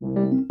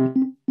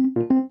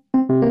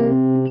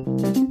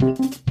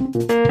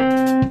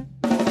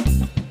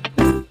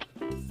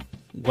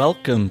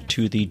Welcome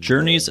to the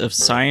Journeys of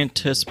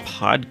Scientists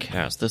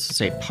podcast. This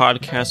is a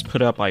podcast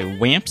put out by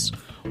WAMPS,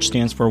 which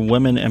stands for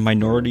Women and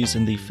Minorities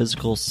in the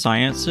Physical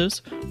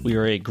Sciences. We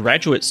are a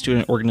graduate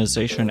student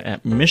organization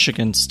at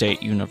Michigan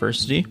State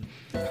University.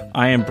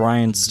 I am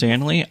Brian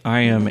Stanley.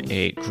 I am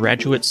a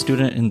graduate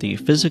student in the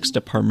physics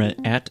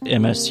department at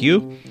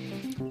MSU.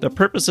 The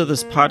purpose of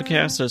this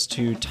podcast is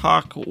to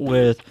talk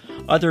with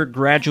other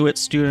graduate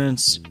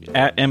students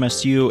at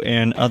MSU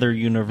and other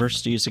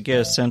universities to get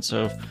a sense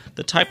of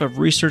the type of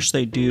research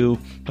they do,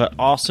 but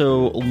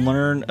also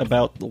learn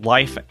about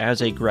life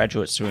as a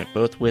graduate student,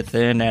 both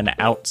within and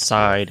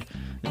outside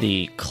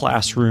the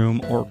classroom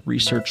or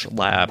research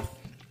lab.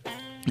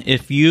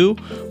 If you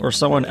or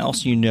someone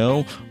else you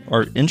know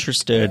are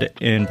interested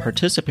in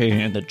participating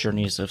in the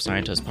Journeys of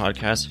Scientists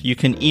podcast, you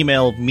can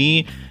email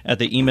me at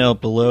the email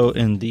below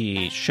in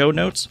the show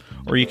notes,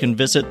 or you can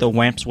visit the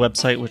WAMPS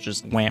website, which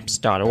is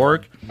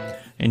wamps.org,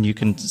 and you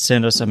can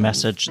send us a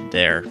message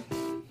there.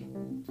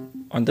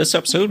 On this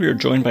episode, we are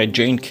joined by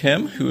Jane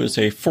Kim, who is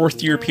a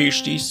fourth-year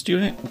PhD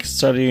student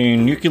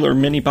studying nuclear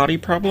many-body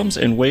problems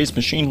and ways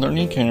machine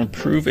learning can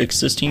improve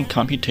existing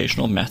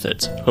computational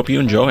methods. Hope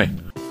you enjoy.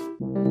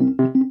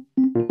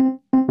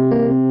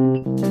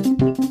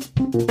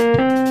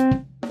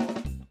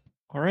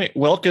 All right,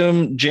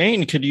 welcome,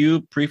 Jane. Could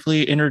you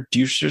briefly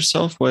introduce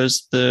yourself? What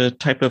is the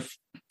type of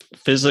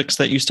physics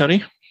that you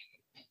study?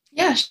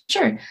 Yeah,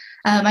 sure.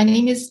 My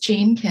name is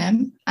Jane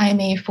Kim. I'm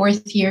a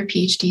fourth-year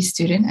PhD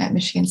student at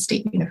Michigan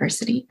State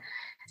University,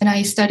 and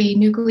I study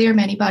nuclear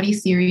many-body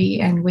theory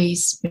and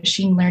ways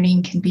machine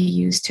learning can be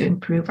used to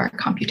improve our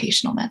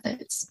computational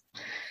methods.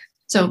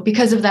 So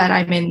because of that,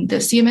 I'm in the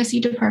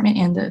CMSE department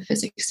and the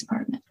physics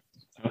department.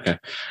 Okay.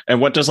 And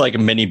what does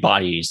many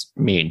bodies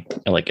mean,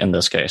 in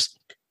this case?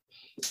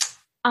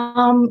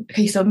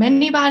 Okay, so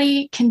many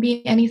body can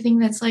be anything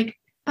that's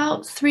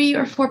about 3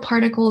 or 4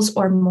 particles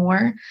or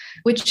more,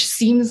 which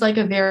seems like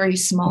a very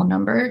small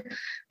number.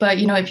 But,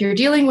 if you're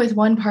dealing with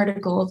one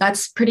particle,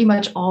 that's pretty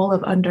much all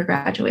of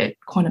undergraduate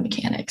quantum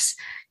mechanics.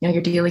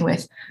 You're dealing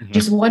with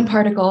just one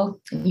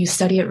particle, and you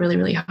study it really,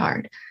 really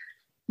hard.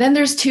 Then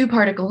there's 2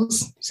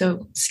 particles,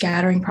 so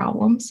scattering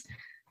problems.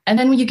 And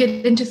then when you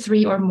get into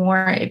 3 or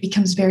more, it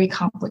becomes very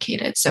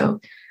complicated.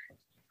 So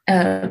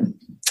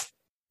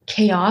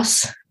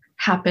chaos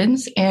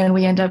happens, and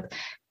we end up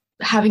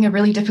having a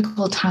really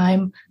difficult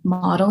time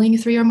modeling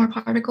 3 or more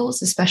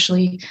particles,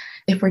 especially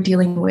if we're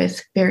dealing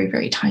with very,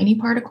 very tiny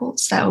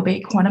particles that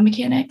obey quantum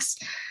mechanics.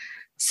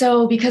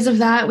 So because of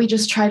that, we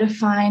just try to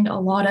find a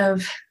lot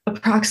of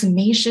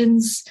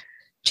approximations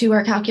to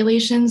our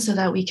calculations so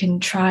that we can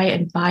try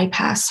and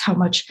bypass how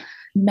much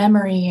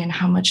memory and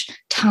how much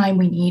time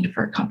we need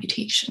for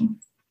computation.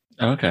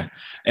 Okay.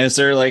 And is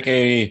there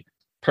a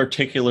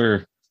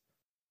particular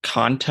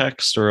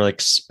context or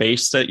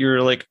space that you're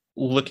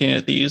looking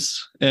at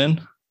these in?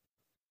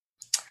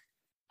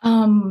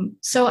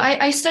 So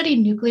I study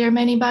nuclear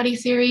many-body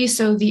theory.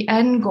 So the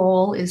end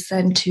goal is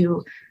then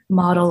to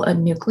model a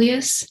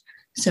nucleus,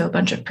 so a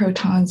bunch of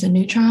protons and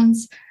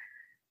neutrons.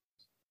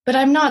 But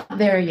I'm not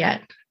there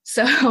yet.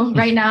 So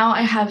right now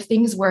I have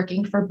things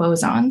working for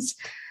bosons,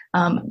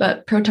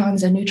 but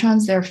protons and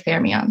neutrons, they're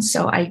fermions.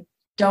 So I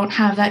don't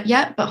have that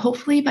yet, but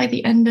hopefully by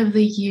the end of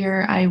the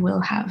year, I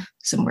will have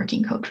some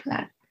working code for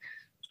that.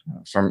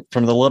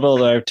 From the little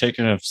that I've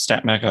taken of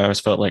StatMech, I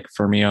always felt like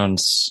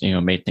fermions,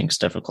 made things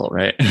difficult,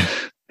 right?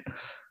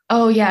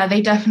 Oh yeah,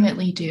 they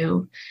definitely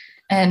do.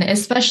 And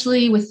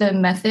especially with the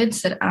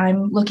methods that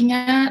I'm looking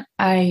at,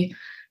 I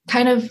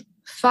kind of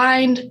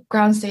find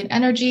ground state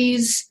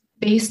energies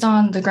based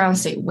on the ground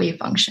state wave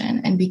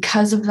function. And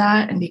because of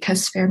that, and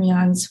because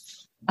fermions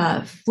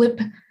flip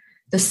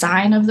the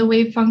sign of the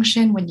wave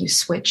function when you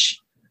switch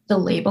the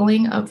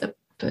labeling of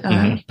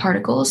the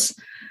particles,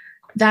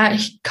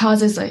 that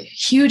causes a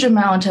huge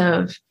amount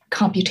of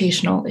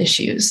computational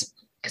issues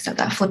because of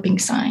that flipping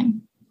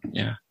sign.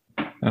 Yeah.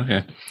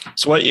 Okay.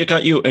 So what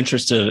got you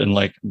interested in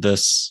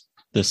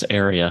this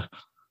area?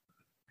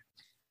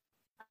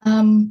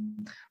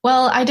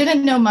 Well, I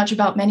didn't know much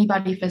about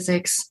many-body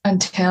physics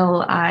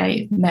until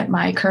I met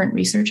my current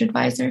research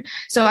advisor.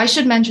 So I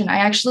should mention, I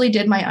actually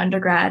did my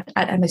undergrad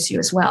at MSU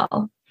as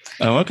well.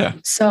 Oh, okay.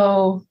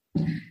 So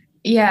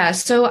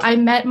I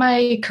met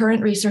my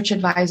current research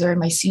advisor in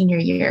my senior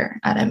year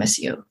at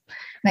MSU. And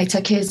I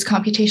took his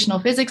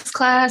computational physics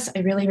class. I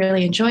really,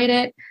 really enjoyed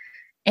it.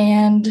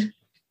 And,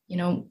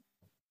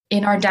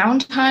 in our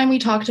downtime, we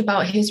talked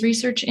about his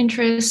research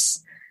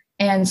interests.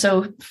 And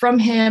so from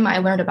him, I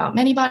learned about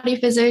many-body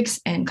physics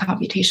and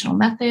computational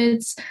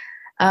methods.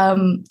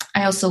 I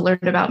also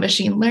learned about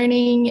machine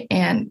learning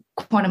and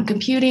quantum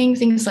computing,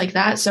 things like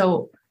that.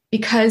 So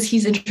because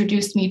he's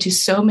introduced me to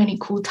so many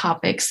cool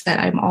topics that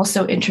I'm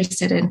also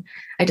interested in,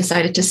 I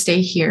decided to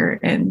stay here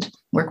and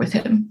work with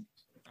him.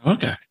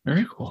 Okay,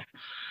 very cool.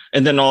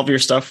 And then all of your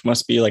stuff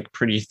must be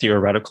pretty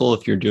theoretical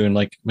if you're doing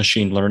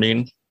machine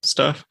learning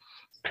stuff.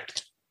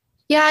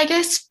 Yeah, I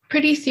guess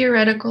pretty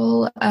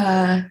theoretical.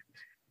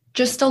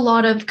 Just a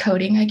lot of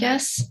coding, I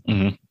guess.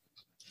 Mm-hmm.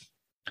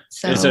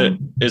 So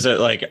is it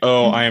like,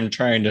 oh, I am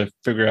trying to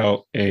figure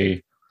out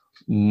a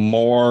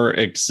more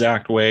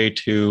exact way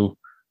to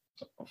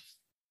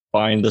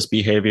find this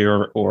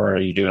behavior, or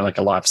are you doing like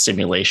a lot of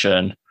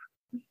simulation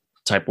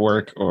type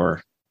work,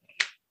 or?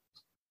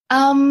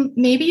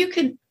 Maybe you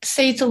could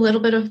say it's a little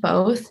bit of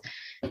both.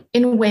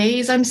 In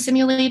ways, I'm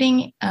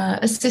simulating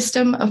a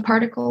system of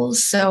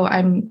particles. So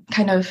I'm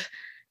kind of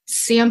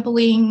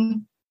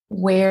sampling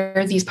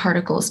where these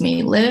particles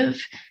may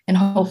live. And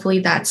hopefully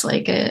that's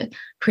like a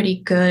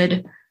pretty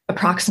good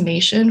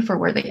approximation for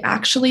where they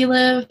actually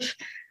live.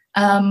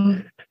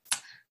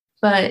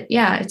 But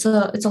yeah, it's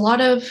a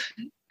lot of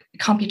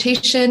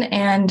computation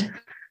and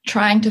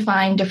trying to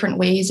find different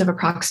ways of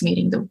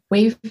approximating the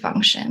wave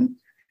function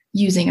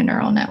using a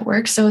neural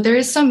network. So there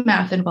is some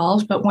math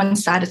involved, but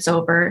once that is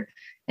over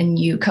and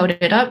you code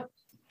it up,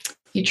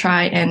 you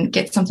try and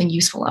get something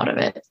useful out of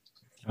it.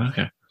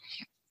 Okay.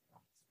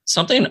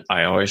 Something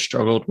I always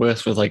struggled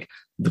with like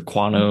the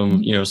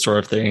quantum, sort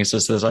of things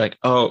is like,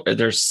 oh,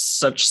 there's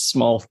such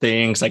small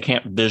things. I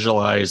can't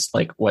visualize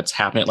like what's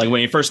happening. Like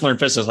when you first learn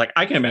physics, like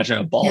I can imagine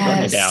a ball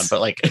running down, but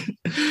like,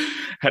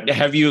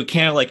 have you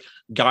kind of like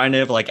gotten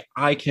it? Like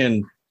I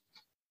can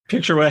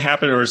picture what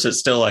happened, or is it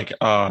still like,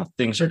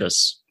 things are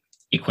just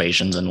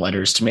equations and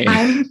letters to me?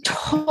 I'm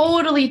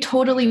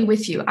totally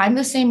with you. I'm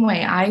the same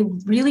way. I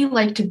really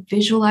like to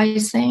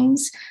visualize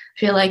things. I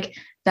feel like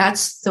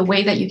that's the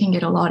way that you can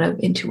get a lot of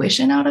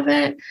intuition out of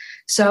it.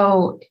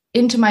 So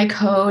into my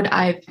code,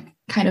 I've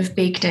kind of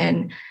baked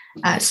in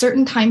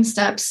certain time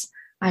steps.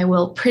 I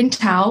will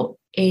print out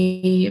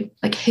a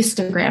like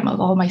histogram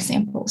of all my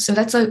samples. So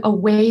that's a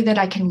way that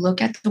I can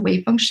look at the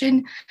wave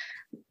function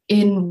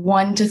in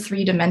 1 to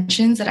 3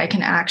 dimensions that I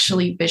can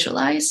actually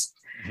visualize.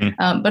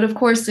 Mm-hmm. But of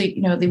course,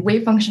 the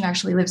wave function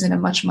actually lives in a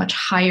much, much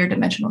higher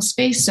dimensional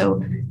space.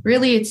 So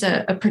really, it's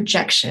a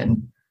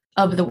projection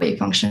of the wave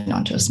function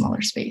onto a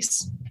smaller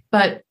space.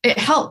 But it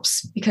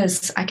helps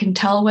because I can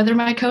tell whether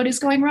my code is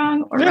going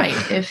wrong or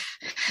right if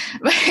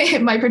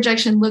my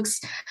projection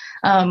looks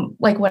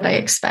like what I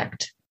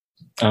expect.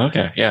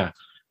 Okay. Yeah,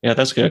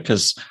 that's good,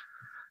 because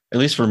at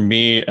least for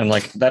me and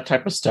like that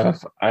type of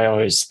stuff, I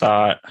always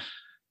thought,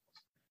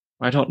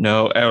 I don't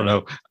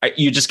know.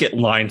 You just get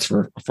lines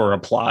for a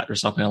plot or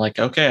something. Like,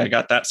 okay, I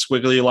got that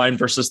squiggly line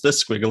versus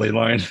this squiggly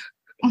line.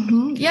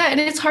 Mm-hmm. Yeah, and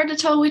it's hard to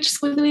tell which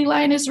squiggly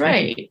line is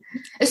right,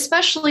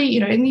 especially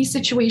in these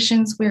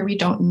situations where we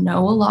don't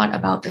know a lot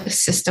about the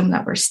system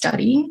that we're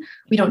studying.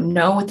 We don't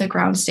know what the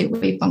ground state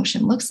wave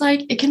function looks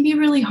like. It can be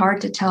really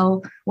hard to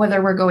tell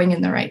whether we're going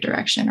in the right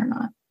direction or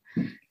not.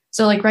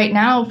 So like right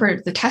now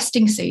for the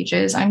testing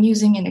stages, I'm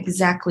using an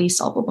exactly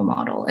solvable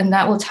model, and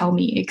that will tell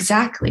me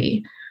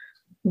exactly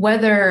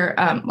whether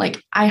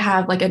like I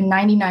have like a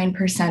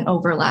 99%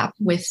 overlap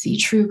with the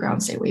true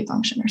ground state wave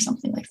function or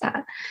something like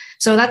that.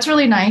 So that's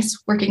really nice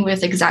working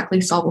with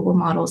exactly solvable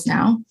models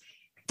now.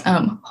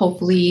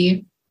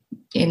 Hopefully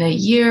in a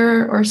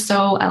year or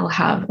so, I'll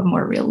have a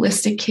more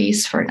realistic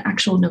case for an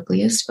actual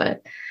nucleus,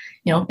 but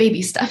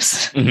baby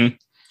steps. Mm-hmm.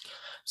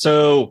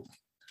 So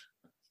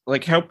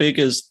like how big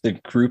is the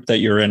group that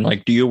you're in?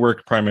 Like, do you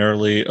work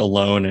primarily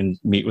alone and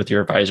meet with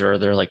your advisor? Or are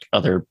there like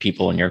other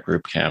people in your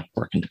group kind of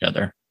working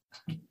together?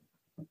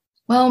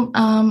 Well,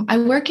 I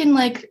work in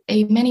like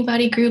a many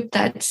body group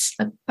that's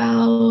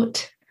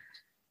about,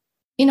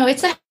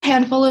 it's a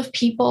handful of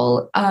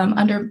people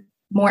under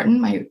Morton,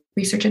 my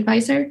research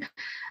advisor.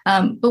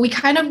 But we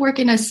kind of work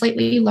in a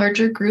slightly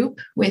larger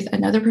group with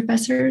another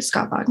professor,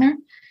 Scott Wagner.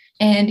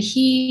 And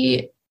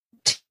he,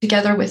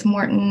 together with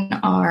Morton,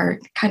 are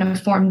kind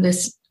of formed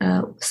this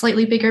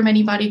slightly bigger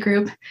many body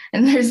group.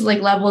 And there's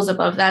like levels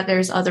above that.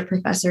 There's other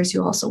professors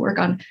who also work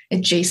on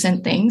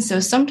adjacent things. So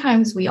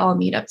sometimes we all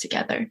meet up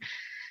together.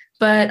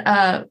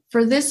 But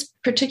for this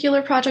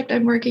particular project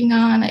I'm working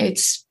on,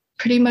 it's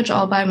pretty much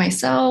all by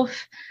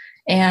myself.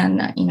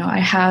 And, I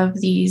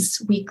have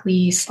these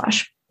weekly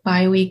 /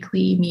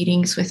 bi-weekly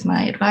meetings with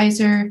my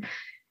advisor.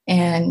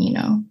 And,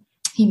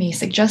 he may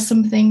suggest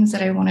some things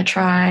that I want to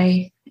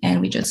try, and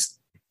we just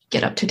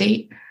get up to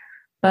date.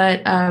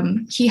 But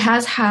he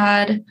has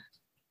had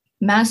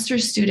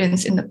master's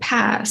students in the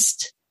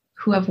past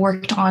who have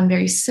worked on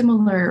very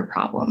similar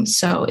problems.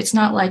 So it's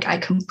not like I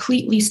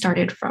completely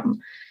started from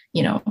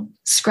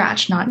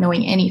scratch, not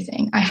knowing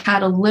anything. I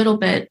had a little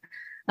bit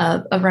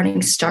of a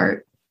running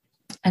start.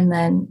 And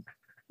then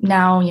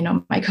now,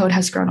 my code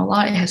has grown a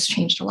lot. It has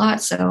changed a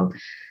lot. So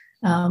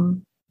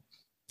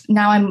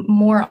now I'm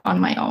more on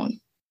my own.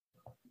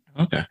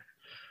 Okay.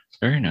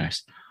 Very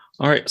nice.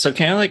 All right. So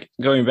kind of like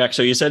going back.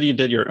 So you said you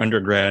did your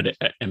undergrad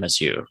at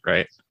MSU,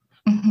 right?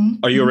 Mm-hmm.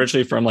 Are you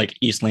originally from like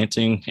East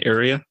Lansing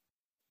area?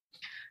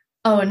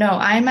 Oh, no,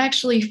 I'm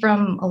actually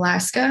from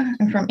Alaska.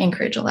 I'm from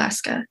Anchorage,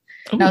 Alaska.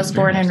 Ooh, I was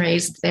born nice. and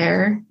raised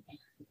there.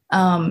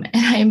 And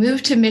I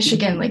moved to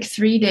Michigan like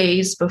 3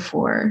 days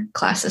before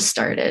classes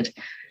started.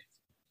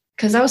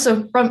 Because I was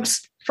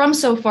from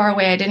so far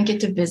away, I didn't get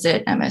to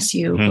visit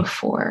MSU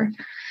before.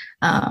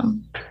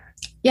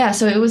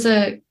 So it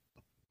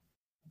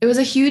was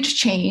a huge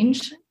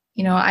change.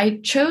 I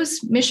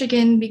chose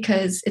Michigan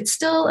because it's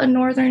still a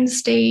northern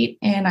state,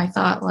 and I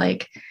thought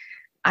like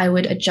I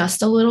would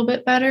adjust a little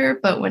bit better.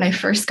 But when I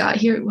first got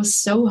here, it was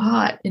so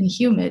hot and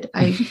humid.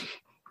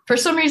 For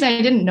some reason,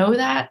 I didn't know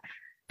that.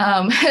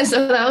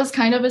 So that was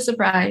kind of a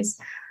surprise.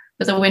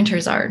 But the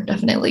winters are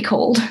definitely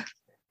cold.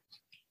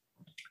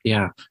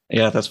 Yeah,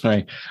 that's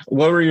funny.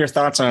 What were your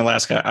thoughts on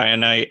Alaska?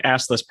 I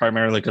asked this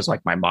primarily because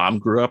like my mom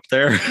grew up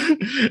there,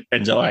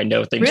 and so I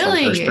know things from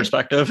her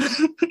perspective.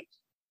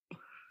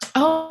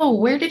 Oh,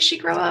 where did she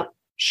grow up?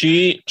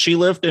 She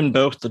lived in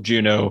both the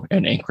Juneau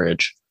and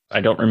Anchorage.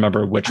 I don't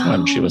remember which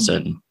one she was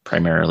in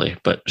primarily,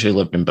 but she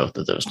lived in both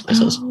of those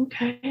places. Oh,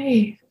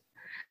 okay.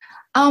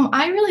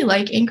 I really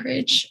like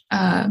Anchorage.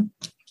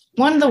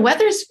 The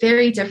weather's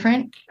very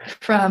different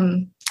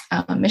from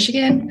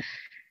Michigan.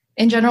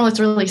 In general, it's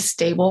really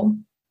stable.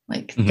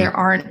 Like there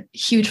aren't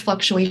huge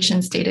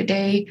fluctuations day to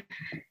day.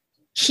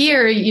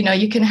 Here,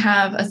 you can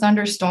have a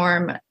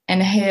thunderstorm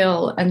and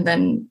hail, and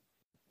then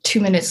 2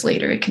 minutes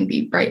later, it can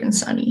be bright and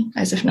sunny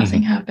as if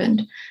nothing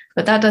happened.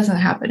 But that doesn't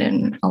happen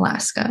in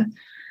Alaska.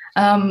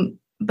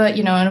 But,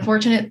 an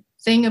unfortunate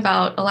thing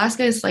about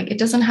Alaska is like it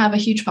doesn't have a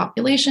huge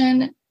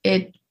population.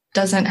 It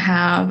doesn't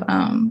have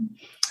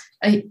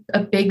a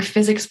big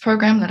physics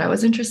program that I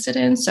was interested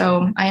in.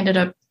 So I ended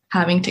up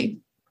having to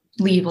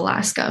leave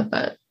Alaska,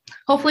 but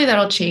hopefully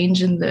that'll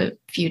change in the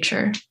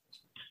future.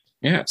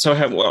 Yeah. So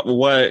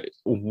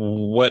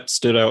what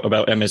stood out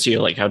about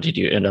MSU? Like, how did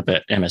you end up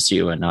at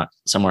MSU and not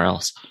somewhere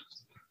else?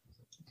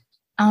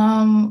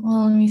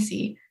 Well, let me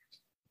see.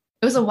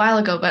 It was a while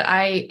ago, but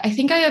I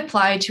think I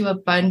applied to a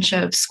bunch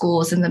of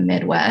schools in the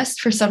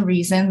Midwest. For some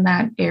reason,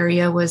 that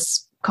area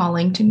was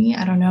calling to me.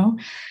 I don't know.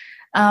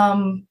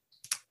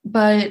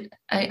 But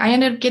I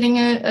ended up getting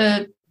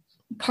a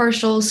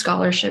partial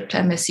scholarship to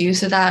MSU,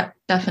 so that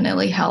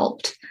definitely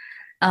helped.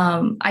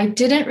 I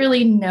didn't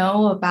really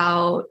know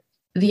about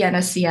the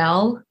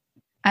NSCL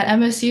at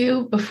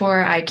MSU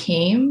before I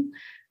came,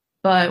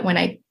 but when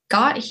I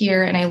got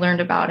here and I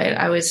learned about it,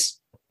 I was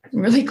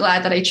really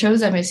glad that I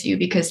chose MSU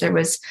because there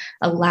was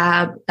a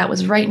lab that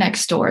was right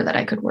next door that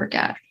I could work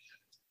at.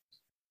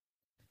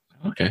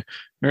 Okay,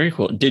 very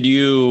cool. Did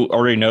you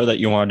already know that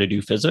you wanted to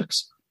do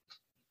physics?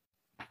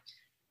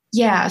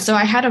 Yeah, so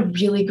I had a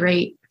really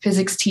great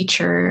physics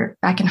teacher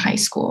back in high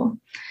school.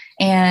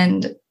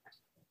 And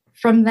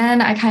from then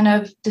I kind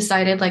of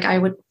decided like I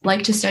would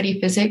like to study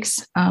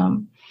physics.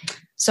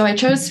 So I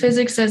chose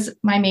physics as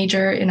my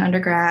major in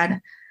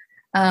undergrad.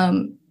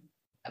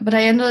 But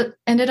I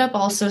ended up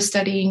also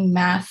studying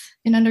math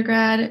in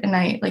undergrad, and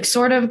I like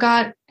sort of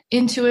got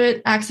into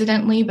it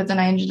accidentally, but then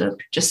I ended up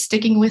just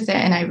sticking with it.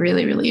 And I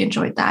really, really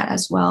enjoyed that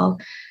as well.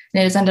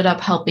 And it has ended up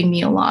helping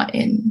me a lot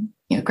in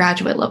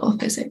graduate level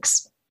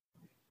physics.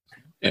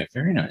 Yeah,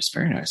 very nice.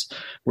 Very nice.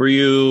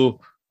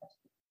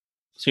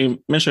 So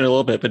you mentioned a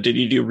little bit, but did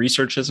you do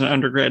research as an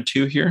undergrad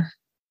too here?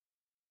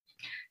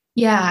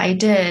 Yeah, I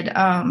did.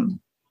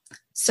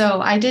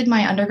 So I did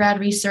my undergrad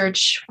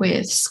research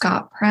with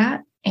Scott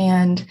Pratt,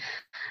 and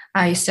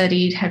I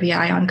studied heavy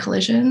ion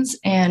collisions.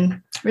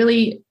 And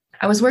really,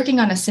 I was working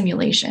on a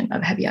simulation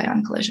of heavy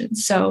ion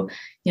collisions. So,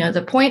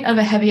 the point of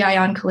a heavy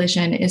ion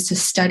collision is to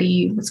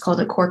study what's called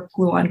a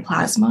quark-gluon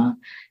plasma.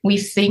 We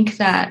think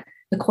that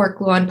the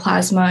quark-gluon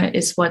plasma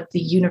is what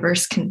the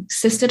universe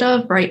consisted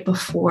of right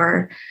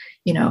before,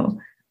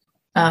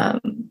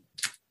 light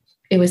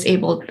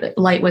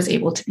was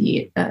able to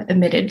be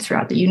emitted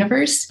throughout the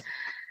universe.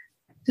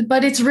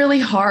 But it's really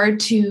hard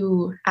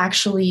to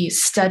actually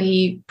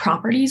study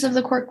properties of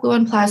the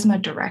quark-gluon plasma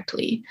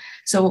directly.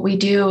 So what we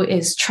do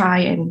is try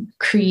and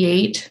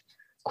create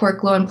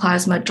quark-gluon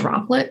plasma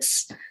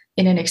droplets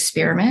in an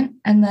experiment.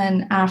 And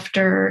then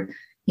after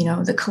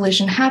the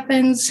collision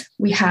happens,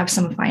 we have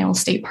some final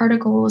state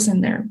particles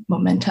and their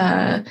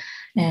momenta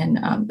and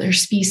their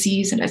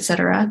species and et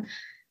cetera.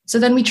 So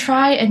then we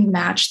try and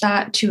match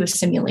that to a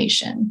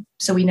simulation.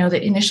 So we know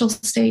the initial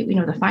state, we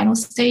know the final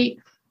state.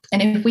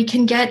 And if we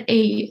can get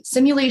a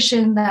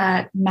simulation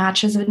that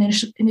matches an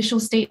initial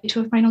state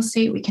to a final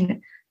state, we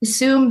can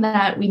assume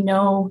that we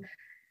know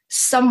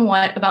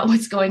somewhat about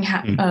what's going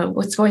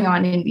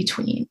on in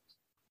between.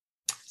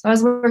 So I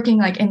was working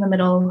like in the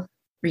middle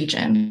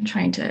region,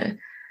 trying to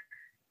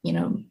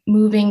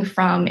moving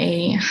from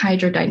a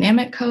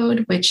hydrodynamic code,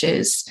 which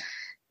is,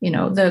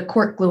 the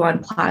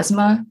quark-gluon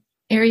plasma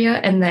area.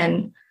 And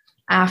then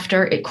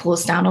after it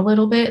cools down a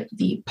little bit,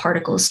 the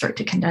particles start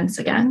to condense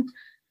again.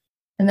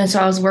 And then so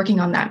I was working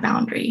on that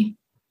boundary.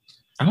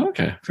 Oh,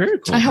 okay. Very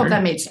cool. I hope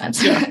that made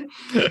sense. Yeah.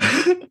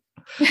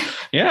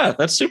 Yeah,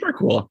 that's super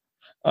cool.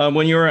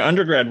 When you were an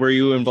undergrad, were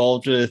you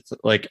involved with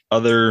like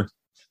other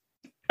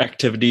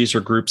activities or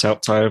groups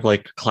outside of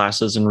like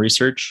classes and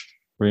research?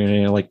 Were you in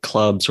any like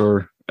clubs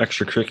or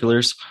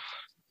extracurriculars?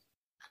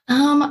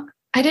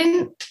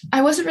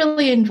 I wasn't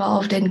really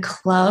involved in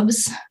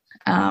clubs.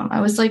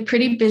 I was like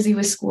pretty busy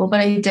with school, but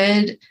I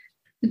did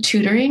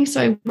tutoring.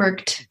 So I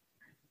worked,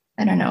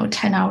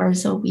 10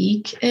 hours a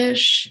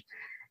week-ish.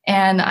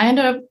 And I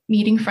ended up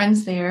meeting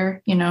friends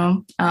there.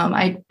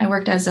 I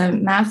worked as a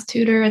math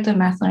tutor at the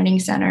Math Learning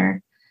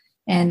Center.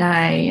 And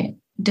I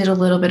did a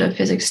little bit of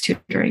physics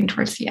tutoring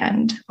towards the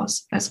end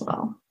as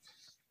well.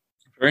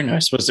 Very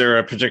nice. Was there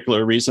a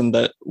particular reason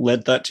that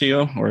led that to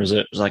you? Or is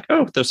it like,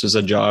 oh, this is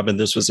a job and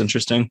this was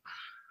interesting?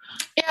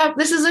 Yeah,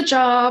 this is a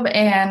job.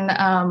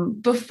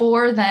 And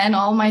before then,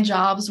 all my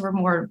jobs were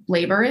more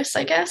laborious,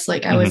 I guess.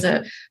 Like I was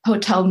a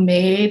hotel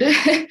maid.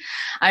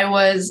 I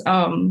was,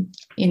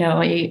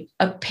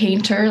 a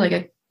painter, like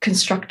a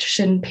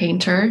construction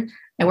painter.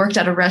 I worked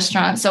at a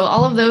restaurant. So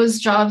all of those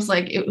jobs,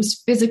 like it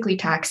was physically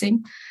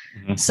taxing.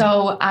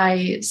 So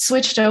I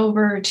switched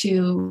over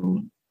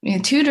to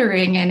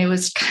tutoring, and it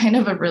was kind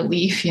of a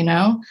relief,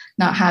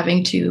 not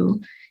having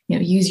to,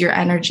 use your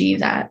energy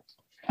that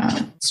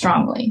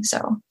strongly.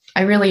 So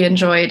I really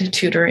enjoyed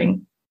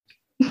tutoring.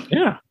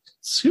 Yeah,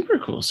 super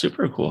cool.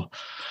 Super cool.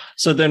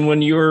 So then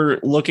when you were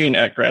looking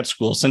at grad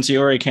school, since you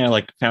already kind of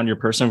like found your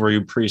person, were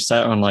you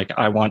preset on like,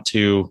 I want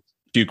to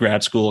do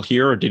grad school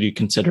here, or did you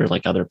consider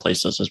like other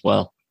places as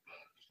well?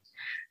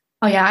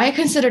 Oh yeah, I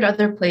considered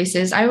other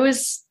places. I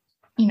was,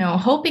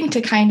 hoping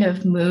to kind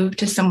of move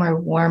to somewhere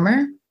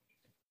warmer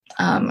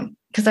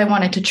because I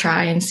wanted to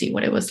try and see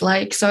what it was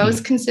like. So I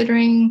was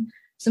considering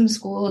some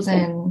schools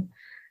in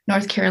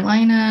North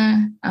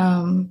Carolina.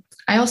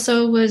 I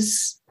also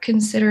was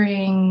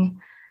considering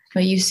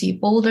UC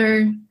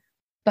Boulder,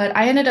 but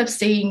I ended up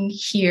staying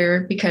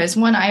here because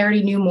one, I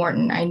already knew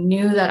Morton. I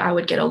knew that I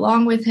would get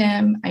along with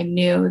him. I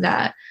knew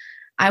that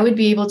I would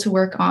be able to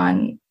work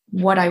on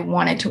what I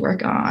wanted to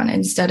work on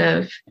instead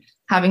of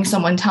having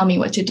someone tell me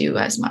what to do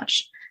as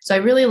much. So I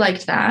really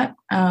liked that.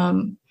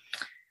 And,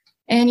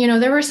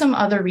 there were some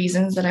other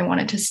reasons that I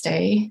wanted to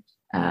stay.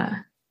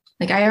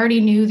 Like I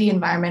already knew the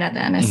environment at the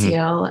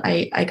NSCL.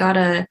 I got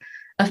a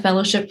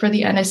fellowship for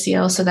the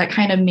NSCL. So that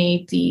kind of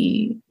made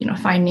the,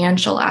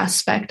 financial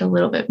aspect a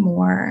little bit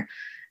more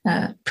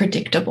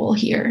predictable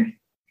here.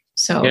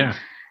 So,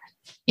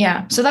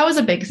 so that was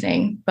a big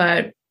thing.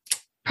 But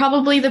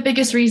probably the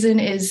biggest reason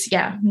is,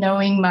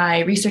 knowing my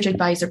research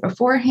advisor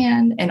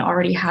beforehand and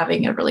already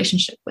having a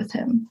relationship with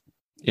him.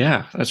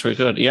 Yeah, that's really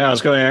good. Yeah, I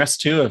was going to ask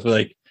too if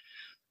like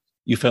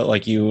you felt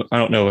like I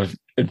don't know if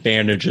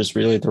advantage is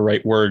really the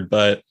right word,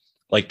 but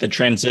like the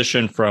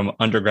transition from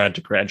undergrad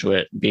to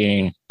graduate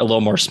being a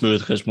little more smooth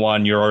because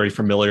one, you're already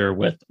familiar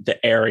with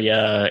the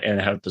area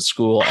and how the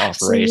school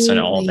operates and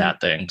all of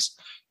that things.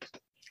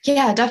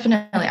 Yeah,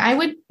 definitely. I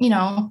would, in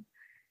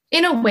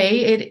a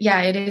way,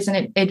 it is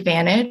an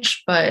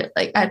advantage, but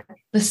like at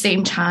the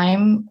same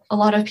time, a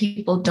lot of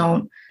people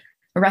don't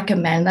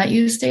recommend that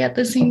you stay at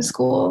the same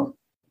school.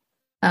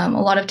 A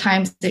lot of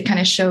times it kind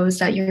of shows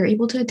that you're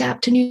able to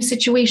adapt to new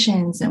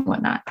situations and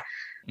whatnot.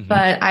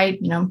 But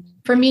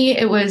for me,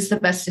 it was the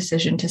best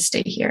decision to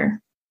stay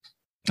here.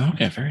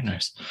 Okay, very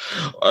nice.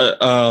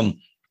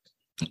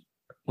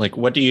 Like,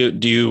 what do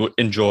you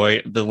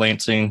enjoy the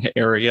Lansing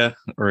area,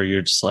 or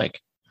you're just like,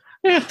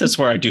 that's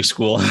where I do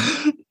school?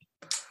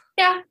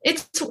 Yeah,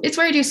 it's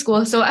where I do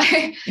school. So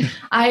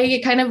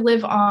I kind of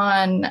live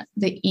on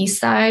the east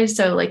side,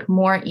 so like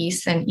more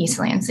east than East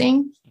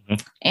Lansing.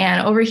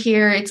 And over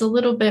here, it's a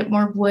little bit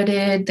more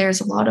wooded.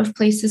 There's a lot of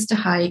places to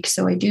hike.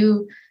 So I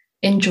do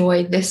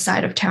enjoy this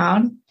side of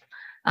town.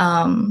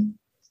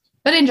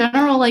 But in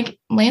general, like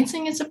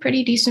Lansing is a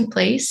pretty decent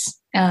place.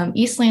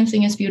 East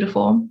Lansing is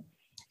beautiful.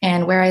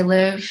 And where I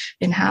live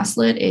in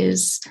Haslett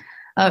is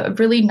a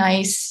really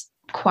nice,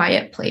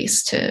 quiet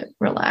place to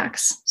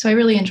relax. So I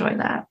really enjoy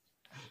that.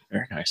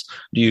 Very nice.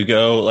 Do you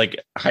go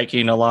like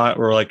hiking a lot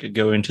or like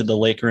go into the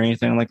lake or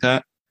anything like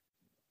that?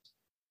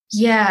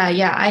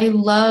 Yeah. I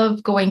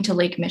love going to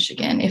Lake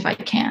Michigan if I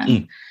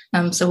can.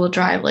 So we'll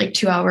drive like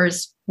 2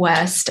 hours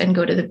west and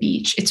go to the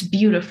beach. It's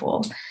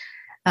beautiful.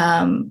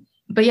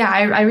 But yeah,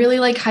 I really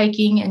like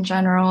hiking in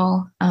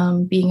general,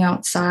 being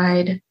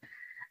outside.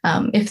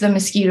 If the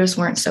mosquitoes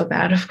weren't so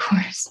bad, of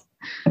course.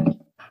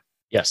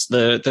 Yes,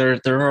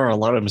 there are a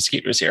lot of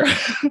mosquitoes here.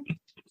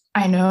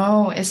 I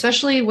know,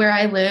 especially where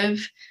I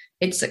live.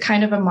 It's a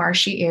kind of a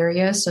marshy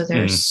area, so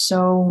there's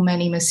so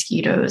many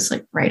mosquitoes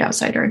like right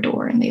outside our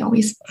door, and they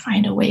always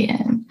find a way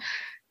in.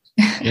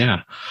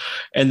 Yeah.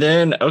 And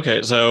then,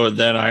 okay, so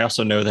then I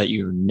also know that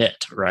you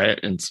knit, right?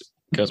 And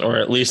or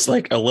at least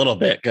like a little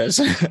bit, because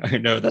I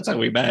know that's how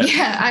we met.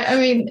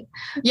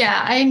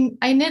 Yeah,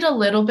 I knit a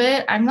little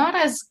bit. I'm not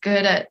as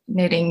good at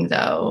knitting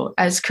though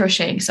as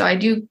crocheting. So I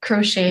do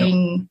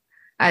crocheting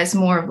as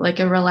more of like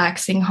a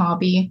relaxing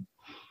hobby.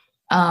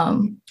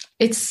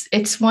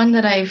 It's one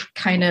that I've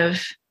kind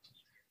of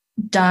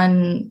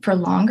done for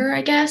longer,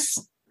 I guess.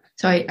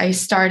 So I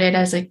started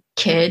as a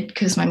kid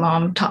because my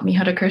mom taught me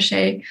how to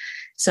crochet.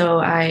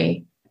 So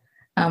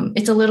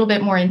it's a little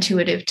bit more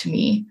intuitive to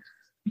me,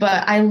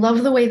 but I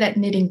love the way that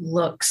knitting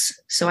looks.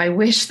 So I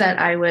wish that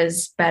I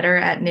was better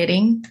at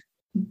knitting,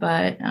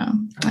 but I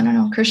don't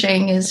know.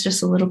 Crocheting is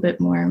just a little bit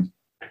more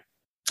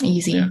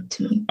easy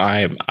to me.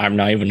 I'm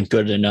not even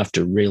good enough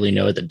to really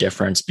know the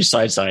difference.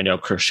 Besides, I know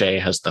crochet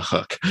has the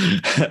hook.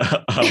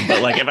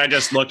 But like if I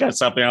just look at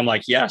something, I'm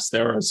like, yes,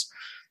 there was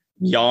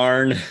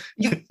yarn.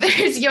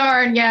 There's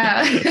yarn,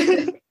 yeah.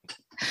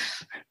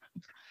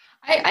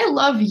 I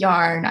love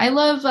yarn. I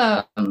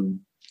love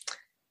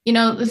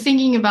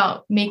thinking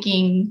about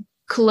making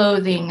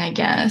clothing, I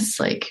guess,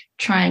 like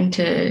trying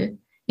to,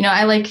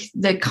 I like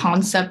the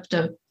concept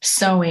of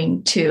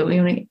sewing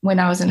too. When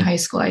I was in high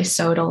school, I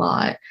sewed a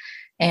lot,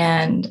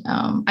 and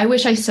I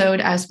wish I sewed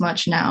as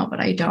much now,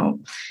 but I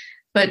don't.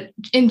 But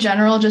in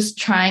general, just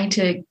trying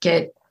to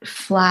get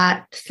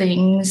flat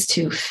things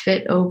to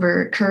fit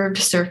over curved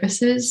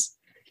surfaces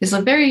is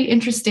a very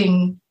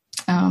interesting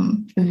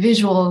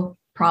visual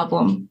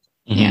problem.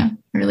 Mm-hmm. Yeah,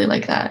 I really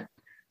like that.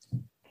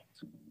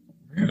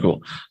 Very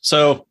cool.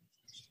 So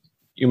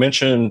you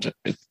mentioned,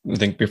 I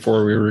think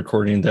before we were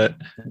recording, that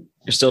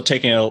you're still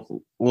taking a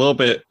little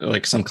bit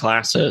like some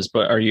classes,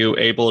 but are you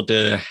able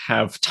to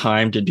have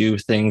time to do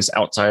things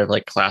outside of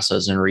like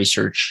classes and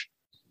research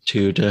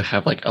to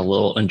have like a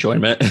little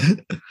enjoyment?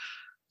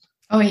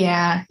 Oh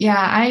yeah.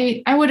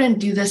 I wouldn't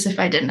do this if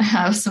I didn't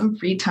have some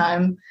free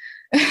time.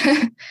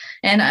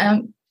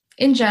 And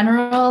in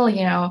general,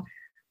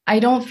 I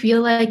don't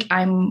feel like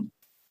I'm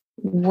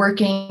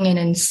working an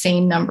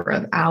insane number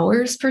of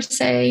hours per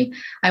se.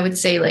 I would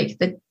say like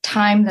the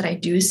time that I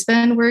do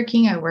spend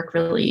working, I work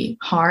really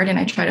hard and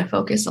I try to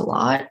focus a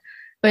lot.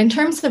 But in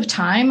terms of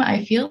time,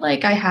 I feel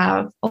like I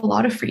have a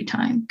lot of free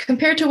time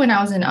compared to when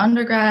I was in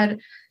undergrad,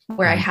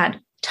 where I had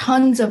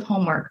tons of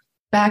homework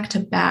back to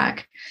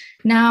back.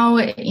 Now,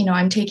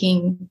 I'm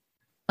taking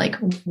like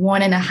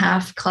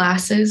 1.5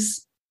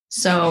 classes.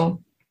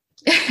 So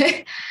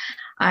the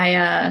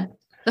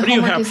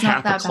homework is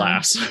not that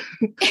class.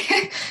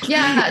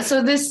 Yeah.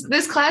 So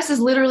this class is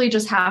literally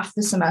just half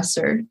the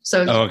semester.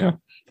 So okay.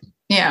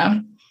 Yeah.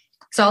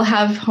 So I'll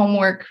have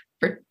homework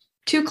for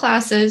 2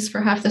 classes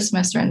for half the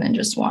semester and then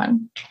just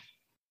 1.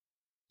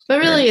 But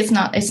really it's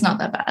not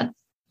that bad.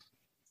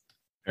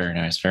 Very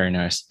nice. Very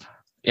nice.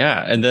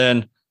 Yeah. And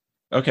then,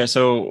 okay.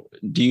 So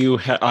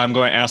I'm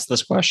going to ask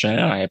this question,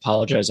 and I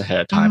apologize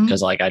ahead of time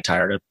because like I'm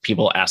tired of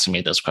people asking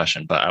me this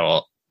question, but I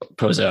will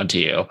pose it onto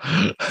you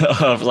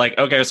of like,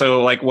 okay,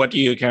 so like, what do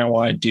you kind of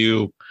want to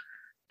do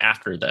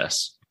after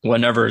this?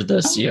 Whenever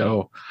this,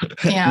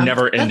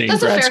 never ending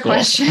that's grad a fair school.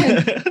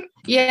 Question.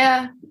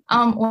 Yeah.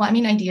 Well, I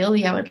mean,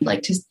 ideally, I would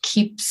like to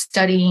keep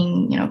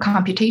studying,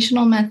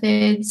 computational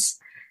methods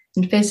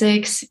in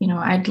physics.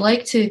 I'd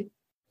like to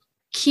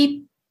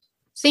keep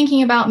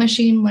thinking about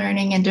machine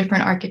learning and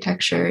different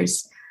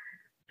architectures.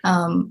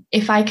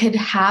 If I could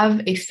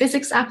have a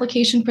physics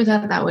application for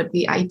that, that would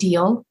be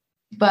ideal.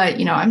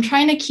 But, I'm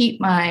trying to keep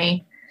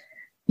my,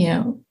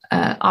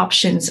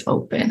 options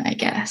open, I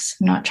guess.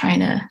 I'm not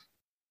trying to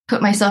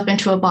put myself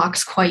into a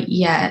box quite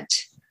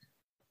yet.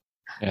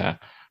 Yeah.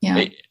 Yeah.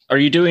 Hey, are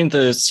you doing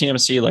the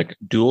CMC like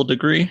dual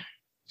degree?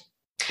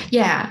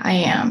 Yeah, I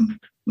am.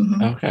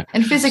 Mm-hmm. Okay.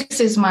 And physics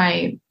is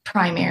my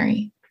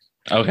primary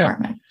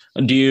department.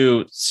 Do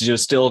you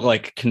still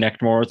like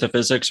connect more with the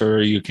physics, or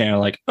are you kind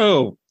of like,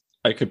 oh,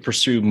 I could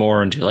pursue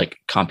more into like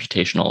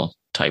computational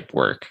type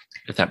work,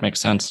 if that makes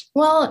sense?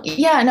 Well,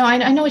 yeah, no, I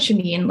know what you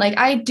mean. Like,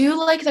 I do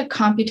like the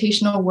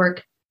computational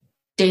work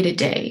day to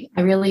day.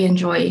 I really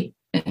enjoy,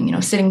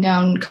 sitting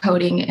down,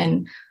 coding,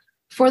 and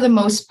for the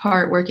most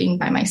part, working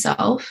by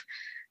myself.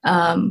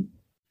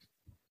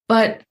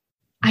 But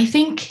I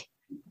think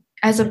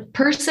as a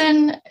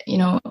person,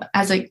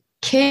 as a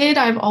kid,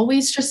 I've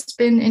always just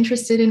been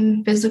interested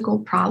in physical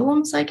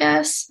problems, I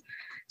guess.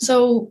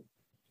 So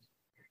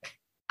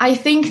I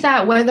think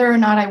that whether or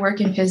not I work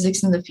in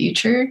physics in the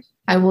future,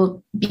 I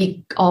will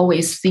be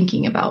always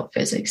thinking about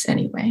physics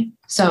anyway.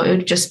 So it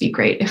would just be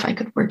great if I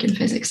could work in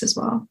physics as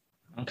well.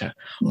 Okay.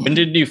 Yeah. When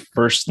did you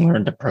first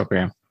learn to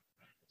program?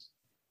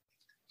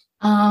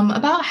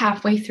 About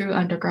halfway through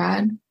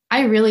undergrad.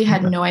 I really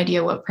had no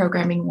idea what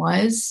programming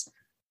was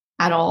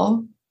at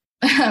all.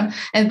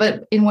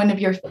 But in one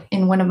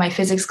of my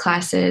physics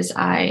classes,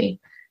 I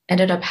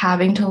ended up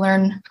having to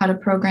learn how to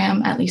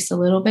program at least a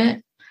little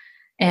bit.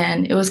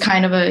 And it was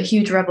kind of a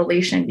huge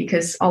revelation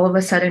because all of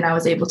a sudden I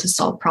was able to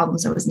solve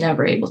problems I was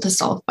never able to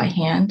solve by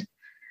hand.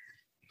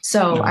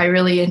 So I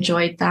really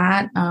enjoyed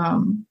that.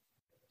 And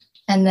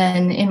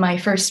then in my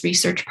first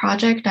research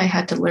project, I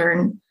had to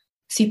learn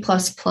C++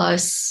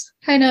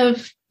 kind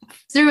of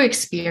through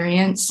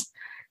experience.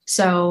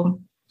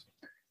 So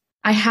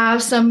I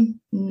have some,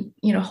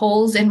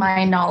 holes in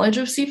my knowledge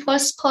of C++,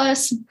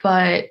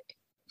 but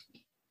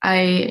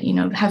I,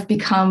 have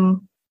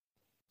become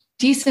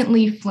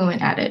decently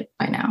fluent at it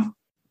by now.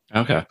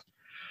 Okay.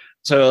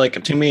 So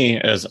like to me,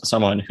 as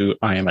someone who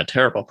I am a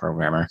terrible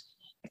programmer,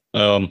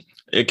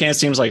 it kind of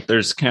seems like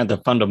there's kind of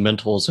the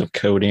fundamentals of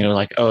coding,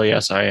 like, oh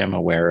yes, I am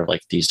aware of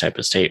like these type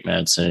of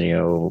statements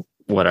and,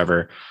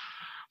 whatever.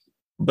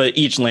 But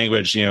each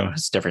language,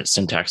 has different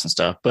syntax and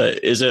stuff.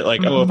 But is it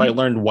like, if I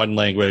learned one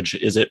language,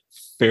 is it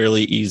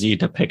fairly easy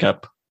to pick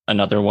up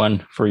another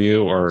one for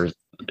you? Or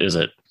is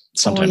it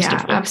sometimes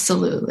difficult?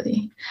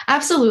 Absolutely.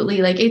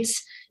 Absolutely. Like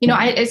it's,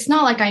 it's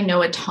not like I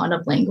know a ton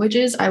of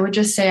languages. I would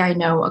just say I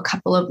know a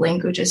couple of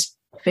languages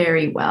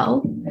very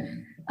well.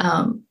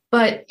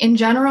 But in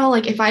general,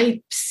 like if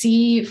I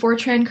see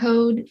Fortran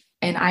code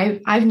and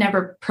I've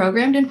never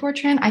programmed in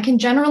Fortran, I can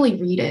generally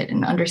read it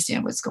and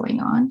understand what's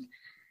going on.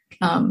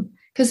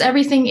 because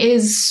everything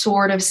is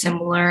sort of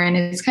similar and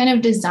it's kind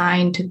of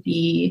designed to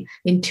be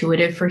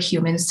intuitive for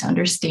humans to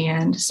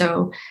understand.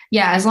 So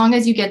yeah, as long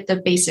as you get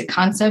the basic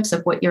concepts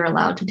of what you're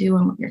allowed to do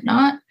and what you're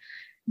not,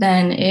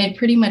 then it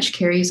pretty much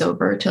carries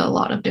over to a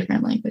lot of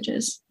different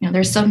languages.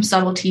 There's some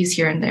subtleties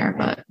here and there,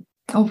 but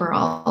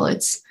overall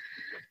it's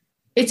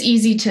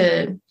easy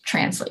to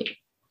translate.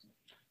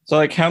 So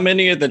like how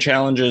many of the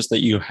challenges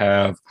that you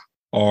have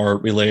are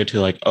related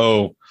to like,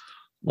 oh,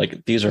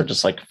 like these are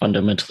just like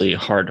fundamentally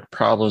hard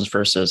problems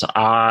versus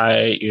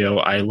I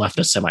left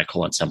a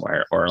semicolon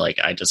somewhere, or like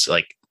I just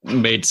like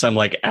made some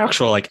like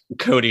actual like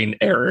coding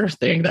error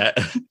thing that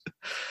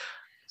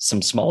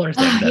some smaller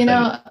thing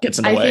that gets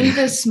in the way. I think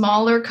the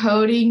smaller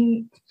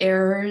coding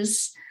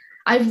errors,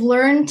 I've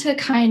learned to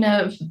kind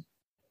of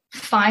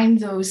find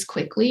those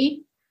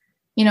quickly,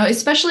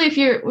 especially if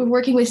you're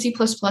working with C++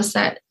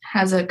 that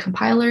has a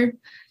compiler,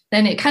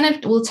 then it kind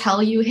of will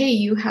tell you, hey,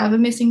 you have a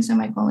missing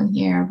semicolon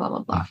here, blah, blah,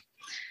 blah.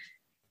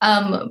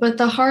 But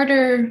the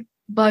harder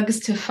bugs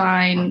to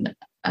find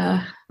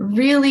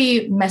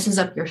really messes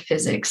up your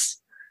physics.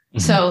 Mm-hmm.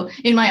 So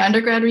in my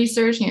undergrad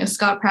research,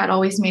 Scott Pratt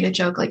always made a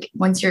joke, like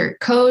once your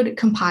code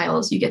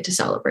compiles, you get to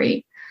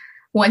celebrate.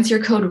 Once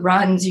your code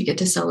runs, you get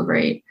to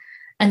celebrate.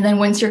 And then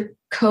once your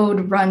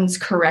code runs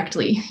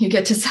correctly, you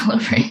get to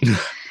celebrate.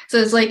 So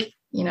it's like,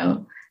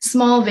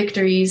 small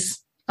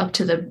victories up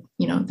to the,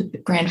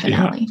 the grand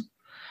finale.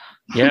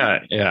 Yeah.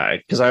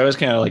 Because I always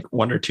kind of like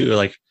wonder too,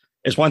 like,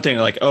 it's one thing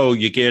like, oh,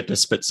 you get to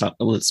spit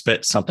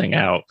something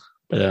out,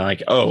 but then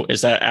like, oh, is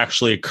that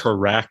actually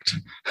correct?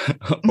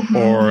 Mm-hmm.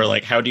 Or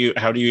like, how do you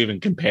even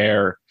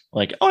compare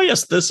like, oh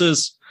yes, this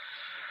is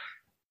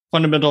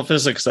fundamental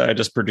physics that I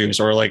just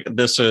produced, or like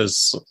this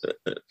is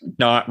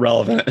not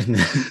relevant.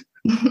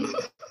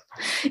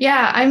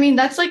 Yeah, I mean,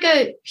 that's like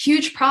a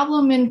huge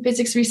problem in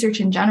physics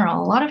research in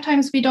general. A lot of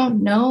times we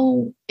don't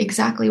know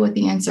exactly what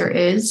the answer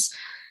is.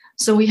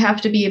 So we have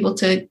to be able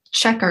to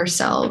check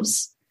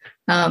ourselves.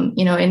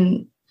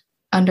 In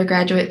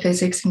undergraduate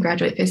physics and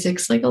graduate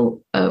physics, like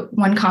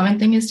one common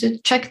thing is to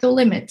check the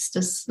limits.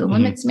 Does the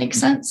limits make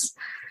sense?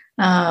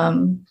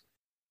 And,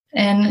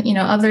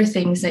 other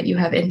things that you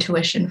have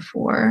intuition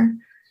for,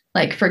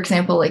 like, for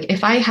example, like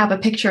if I have a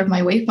picture of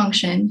my wave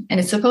function and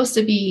it's supposed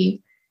to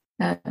be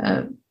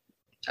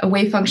a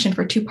wave function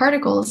for two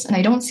particles and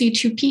I don't see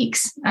two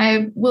peaks,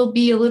 I will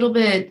be a little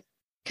bit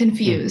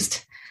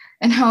confused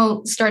and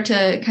I'll start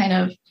to kind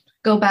of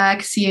go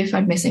back, see if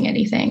I'm missing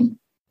anything.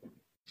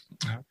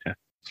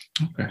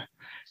 Okay.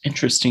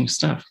 Interesting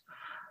stuff.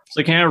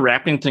 So kind of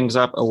wrapping things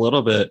up a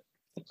little bit,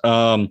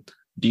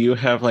 do you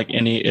have like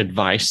any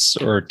advice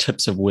or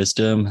tips of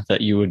wisdom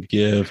that you would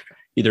give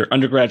either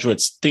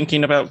undergraduates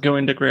thinking about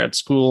going to grad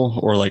school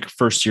or like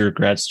first year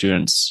grad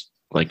students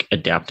like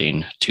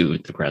adapting to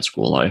the grad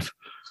school life?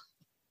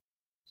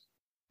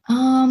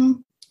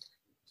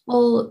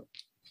 Well,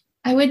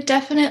 I would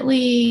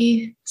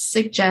definitely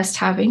suggest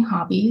having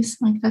hobbies.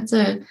 Like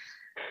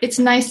it's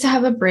nice to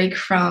have a break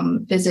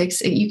from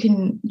physics. You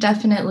can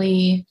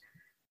definitely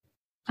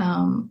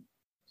kind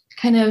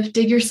of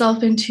dig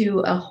yourself into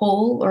a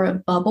hole or a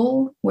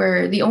bubble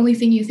where the only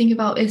thing you think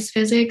about is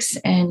physics,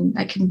 and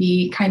that can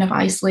be kind of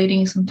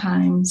isolating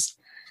sometimes.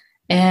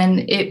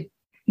 And it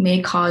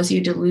may cause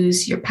you to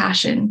lose your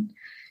passion.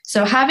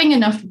 So having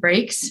enough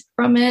breaks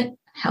from it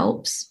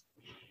helps.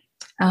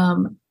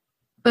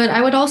 But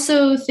I would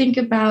also think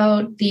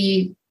about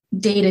the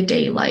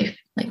day-to-day life,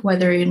 like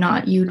whether or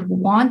not you'd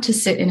want to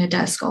sit in a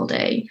desk all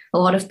day. A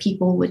lot of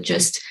people would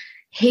just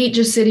hate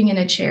just sitting in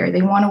a chair.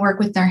 They want to work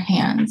with their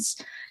hands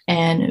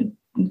and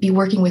be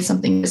working with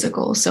something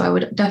physical. So I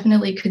would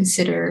definitely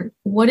consider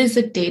what is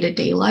the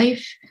day-to-day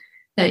life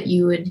that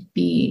you would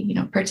be,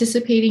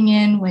 participating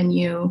in when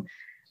you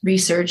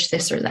research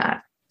this or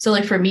that. So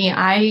like for me,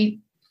 I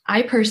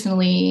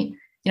personally,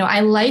 I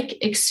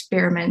like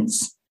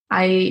experiments.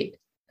 I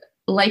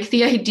like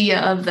the idea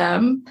of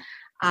them.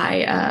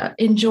 I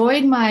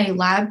enjoyed my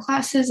lab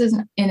classes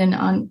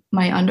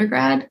my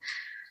undergrad,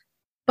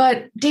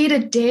 but day to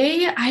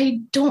day,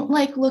 I don't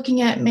like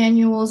looking at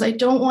manuals. I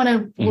don't want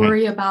to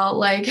worry about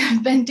like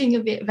venting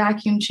a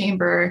vacuum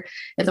chamber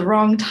at the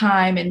wrong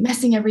time and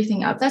messing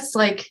everything up. That's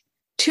like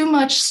too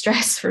much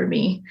stress for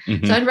me.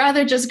 Mm-hmm. So I'd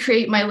rather just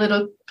create my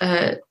little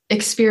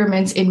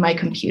experiments in my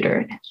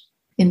computer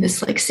in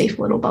this like safe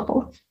little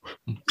bubble.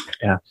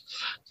 Yeah.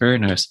 Very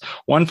nice.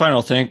 One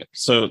final thing.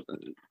 So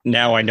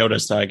now I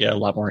notice that I get a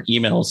lot more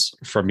emails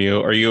from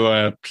you. Are you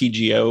a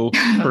PGO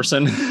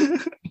person?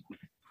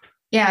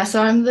 Yeah.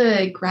 So I'm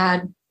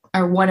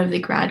one of the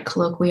grad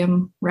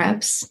colloquium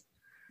reps.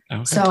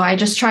 Okay. So I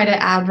just try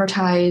to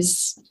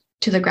advertise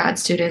to the grad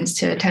students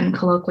to attend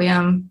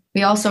colloquium.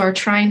 We also are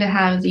trying to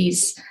have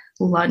these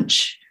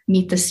lunch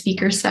meet the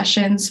speaker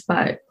sessions,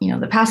 but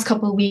the past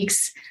couple of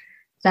weeks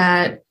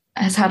that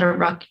has had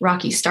a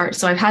rocky start.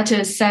 So I've had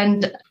to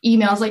send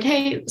emails like,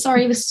 hey,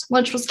 sorry, this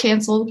lunch was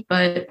canceled.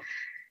 But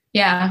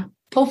yeah,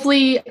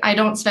 hopefully I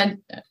don't spend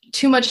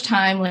too much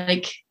time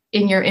like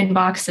in your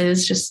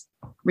inboxes, just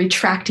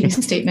retracting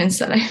statements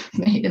that I've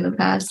made in the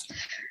past.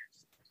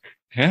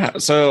 Yeah.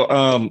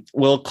 So,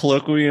 will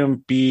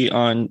colloquium be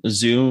on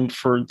Zoom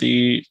for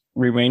the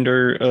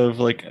remainder of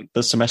like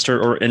the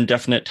semester or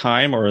indefinite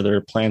time, or are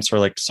there plans for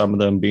like some of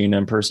them being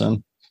in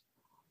person?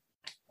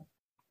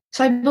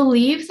 So I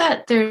believe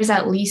that there's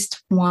at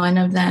least one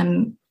of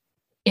them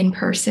in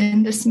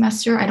person this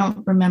semester. I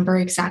don't remember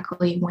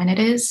exactly when it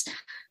is,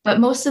 but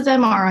most of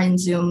them are on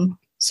Zoom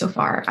so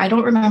far. I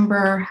don't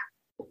remember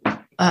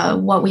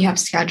what we have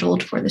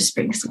scheduled for the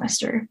spring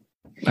semester.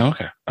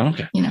 Okay.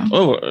 Okay. You know.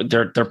 Oh,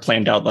 they're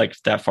planned out like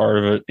that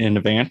far in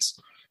advance.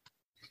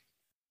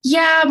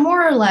 Yeah,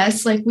 more or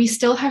less. Like we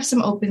still have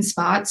some open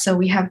spots, so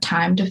we have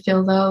time to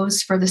fill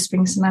those for the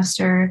spring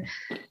semester.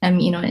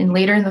 And and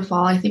later in the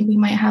fall, I think we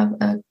might have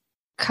a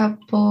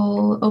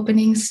couple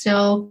openings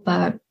still.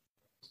 But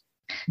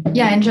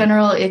yeah, in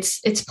general,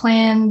 it's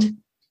planned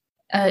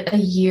a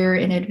year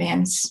in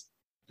advance.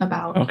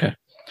 About. Okay.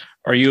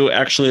 Are you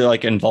actually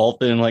like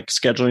involved in like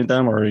scheduling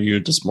them, or are you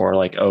just more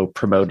like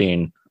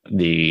promoting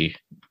the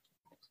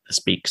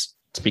speakers,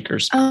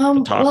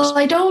 the talks? Well,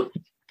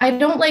 I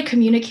don't like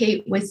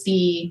communicate with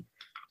the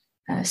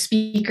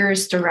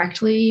speakers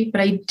directly,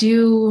 but I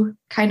do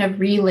kind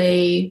of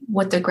relay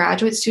what the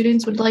graduate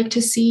students would like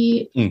to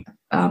see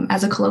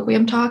as a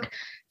colloquium talk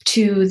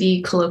to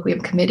the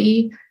colloquium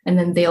committee, and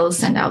then they'll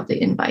send out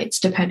the invites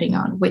depending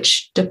on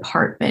which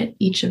department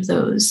each of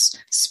those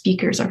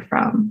speakers are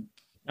from.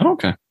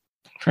 Okay.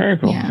 Very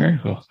cool. Yeah. Very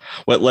cool.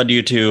 What led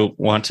you to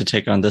want to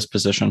take on this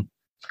position?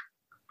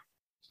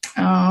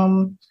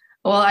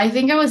 Well, I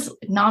think I was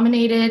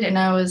nominated and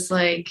I was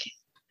like,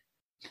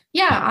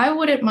 yeah, I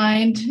wouldn't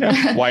mind.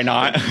 Yeah, why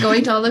not?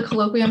 Going to all the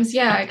colloquiums.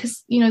 Yeah,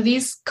 because,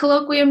 these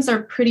colloquiums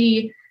are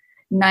pretty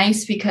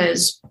nice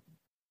because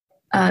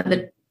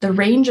the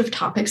range of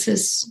topics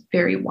is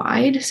very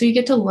wide. So you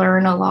get to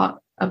learn a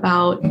lot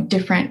about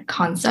different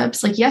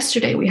concepts. Like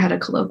yesterday, we had a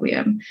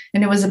colloquium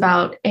and it was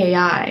about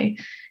AI.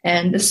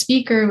 And the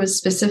speaker was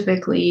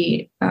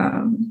specifically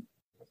an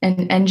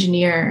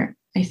engineer,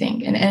 I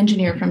think, an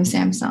engineer from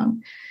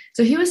Samsung.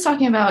 So he was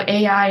talking about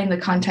AI in the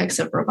context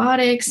of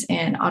robotics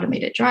and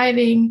automated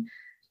driving,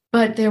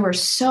 but there were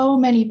so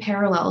many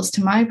parallels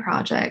to my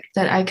project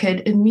that I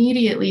could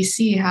immediately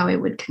see how it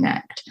would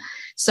connect.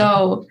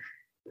 So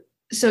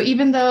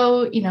even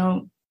though,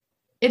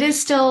 it is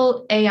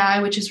still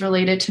AI, which is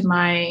related to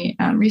my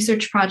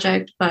research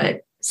project,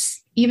 but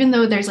even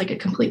though there's like a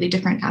completely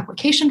different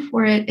application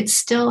for it, it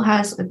still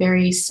has a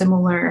very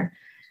similar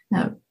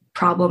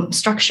problem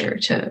structure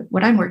to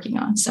what I'm working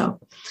on. So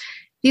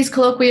these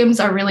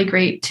colloquiums are really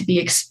great to be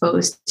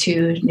exposed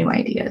to new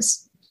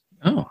ideas.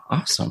 Oh,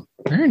 awesome.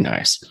 Very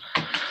nice.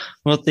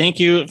 Well, thank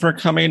you for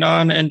coming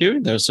on and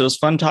doing this. It was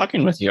fun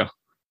talking with you.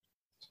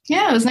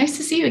 Yeah, it was nice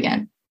to see you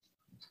again.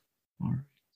 All right.